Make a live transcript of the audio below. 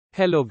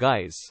Hello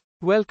guys.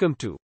 Welcome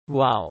to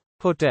Wow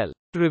Hotel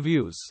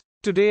Reviews.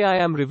 Today I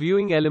am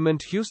reviewing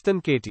Element Houston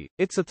Katy.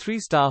 It's a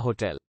 3-star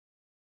hotel.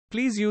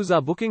 Please use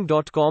our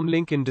booking.com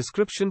link in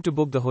description to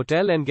book the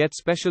hotel and get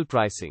special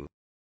pricing.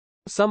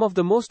 Some of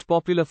the most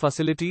popular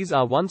facilities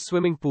are 1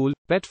 swimming pool,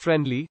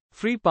 pet-friendly,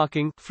 free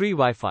parking, free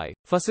Wi-Fi,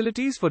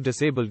 facilities for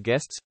disabled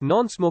guests,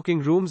 non-smoking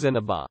rooms and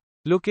a bar.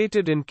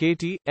 Located in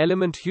Katy,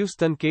 Element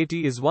Houston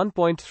Katy is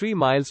 1.3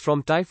 miles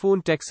from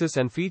Typhoon, Texas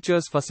and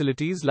features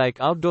facilities like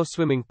outdoor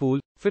swimming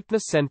pool,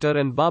 fitness center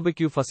and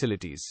barbecue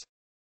facilities.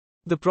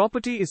 The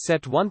property is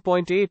set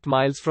 1.8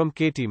 miles from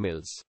Katy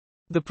Mills.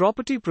 The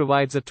property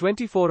provides a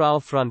 24-hour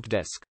front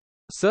desk.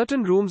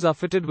 Certain rooms are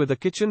fitted with a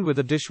kitchen with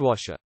a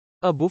dishwasher.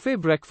 A buffet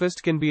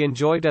breakfast can be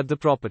enjoyed at the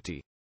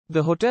property.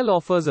 The hotel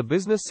offers a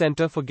business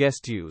center for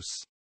guest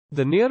use.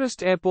 The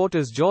nearest airport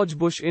is George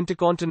Bush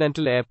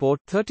Intercontinental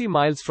Airport, 30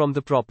 miles from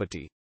the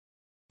property.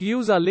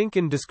 Use our link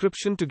in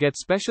description to get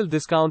special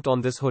discount on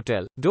this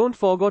hotel. Don't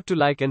forget to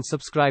like and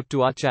subscribe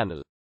to our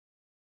channel.